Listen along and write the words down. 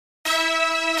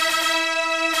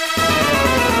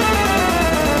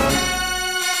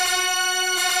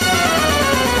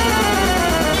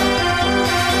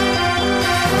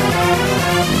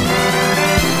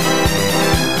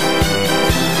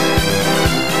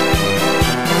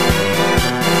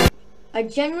I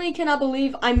genuinely cannot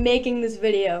believe I'm making this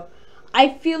video. I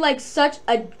feel like such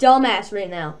a dumbass right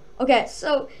now. Okay,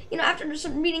 so, you know, after just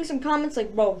reading some comments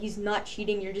like, bro, he's not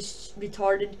cheating, you're just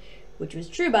retarded, which was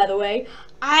true, by the way,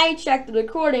 I checked the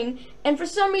recording, and for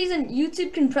some reason,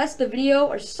 YouTube compressed the video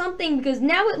or something, because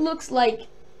now it looks like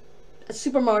a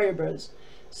Super Mario Bros.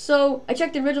 So, I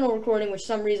checked the original recording, which for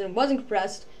some reason wasn't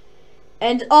compressed,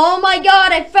 and oh my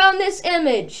god, I found this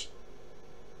image!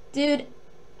 Dude,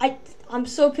 I'm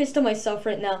so pissed at myself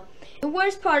right now. The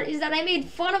worst part is that I made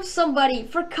fun of somebody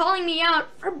for calling me out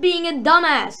for being a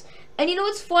dumbass. And you know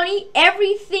what's funny?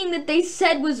 Everything that they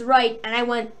said was right, and I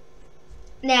went,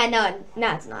 nah,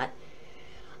 it's not.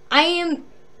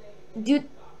 Dude.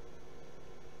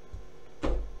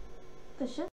 The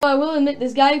shit? I will admit,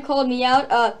 this guy who called me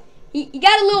out, he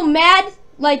got a little mad,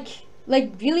 like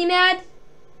really mad.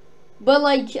 But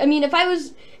like, I mean, if I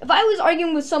was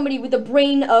arguing with somebody with the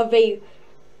brain of a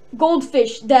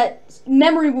goldfish that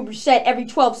memory would reset every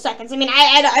 12 seconds, I mean,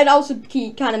 I'd also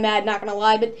be kind of mad, not gonna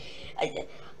lie, but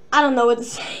I don't know what to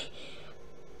say.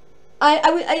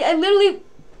 I literally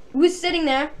was sitting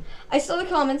there, I saw the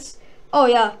comments, oh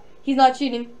yeah, he's not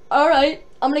cheating, alright,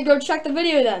 I'm gonna go check the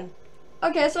video then.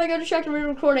 Okay, so I go to check the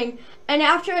recording, and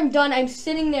after I'm done, I'm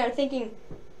sitting there thinking,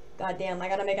 god damn, I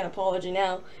gotta make an apology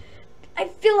now. I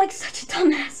feel like such a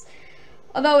dumbass.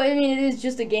 Although, I mean, it is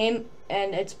just a game,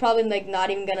 and it's probably, like, not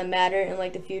even gonna matter in,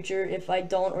 like, the future if I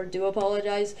don't or do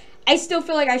apologize. I still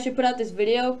feel like I should put out this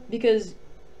video, because,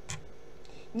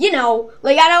 you know,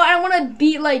 like, I don't want to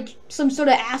be, like, some sort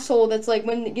of asshole that's, like,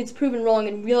 when it gets proven wrong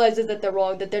and realizes that they're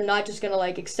wrong, that they're not just gonna,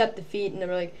 like, accept defeat, and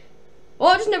they're like,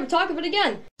 well, I'll just never talk of it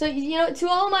again. So, you know, to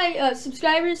all my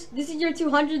subscribers, this is your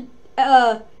 200,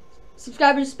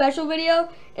 subscribers special video,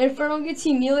 and Inferno gets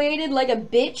humiliated like a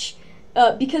bitch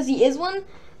because he is one.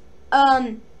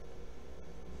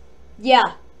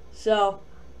 Yeah, so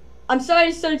I'm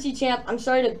sorry to sirTchamp. I'm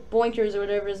sorry to Boinkers or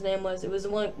whatever his name was. It was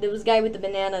the guy with the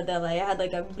banana that like, I had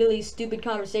like a really stupid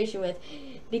conversation with,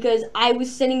 because I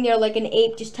was sitting there like an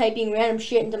ape just typing random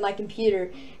shit into my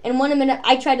computer, and 1 minute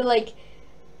I tried to like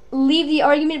leave the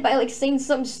argument by like saying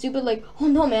something stupid like, oh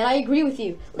no man, I agree with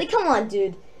you. Like, come on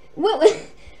dude. What?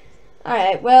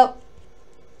 Alright, well,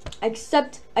 I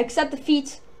accept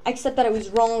defeat, I accept that I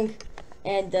was wrong,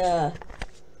 and,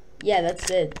 yeah, that's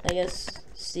it, I guess,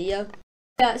 see ya.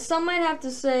 Yeah, some might have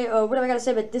to say, what do I gotta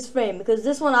say about this frame, because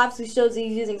this one obviously shows that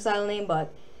he's using silent aimbot.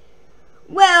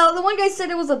 Well, the one guy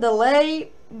said it was a delay,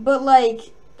 but,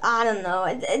 like, I don't know,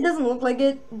 it doesn't look like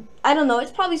it, I don't know, it's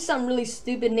probably something really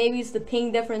stupid, maybe it's the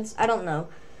ping difference, I don't know.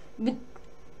 But,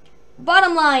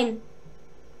 bottom line,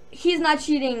 he's not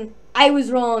cheating, I was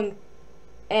wrong.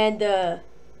 And, yeah,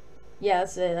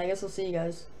 that's it. I guess I'll see you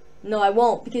guys. No, I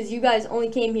won't, because you guys only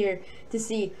came here to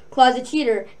see Closet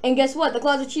Cheater. And guess what? The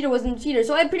Closet Cheater wasn't a cheater.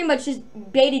 So I pretty much just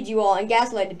baited you all and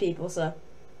gaslighted people, so.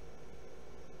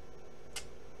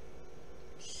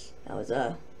 That was,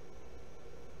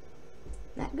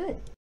 not good.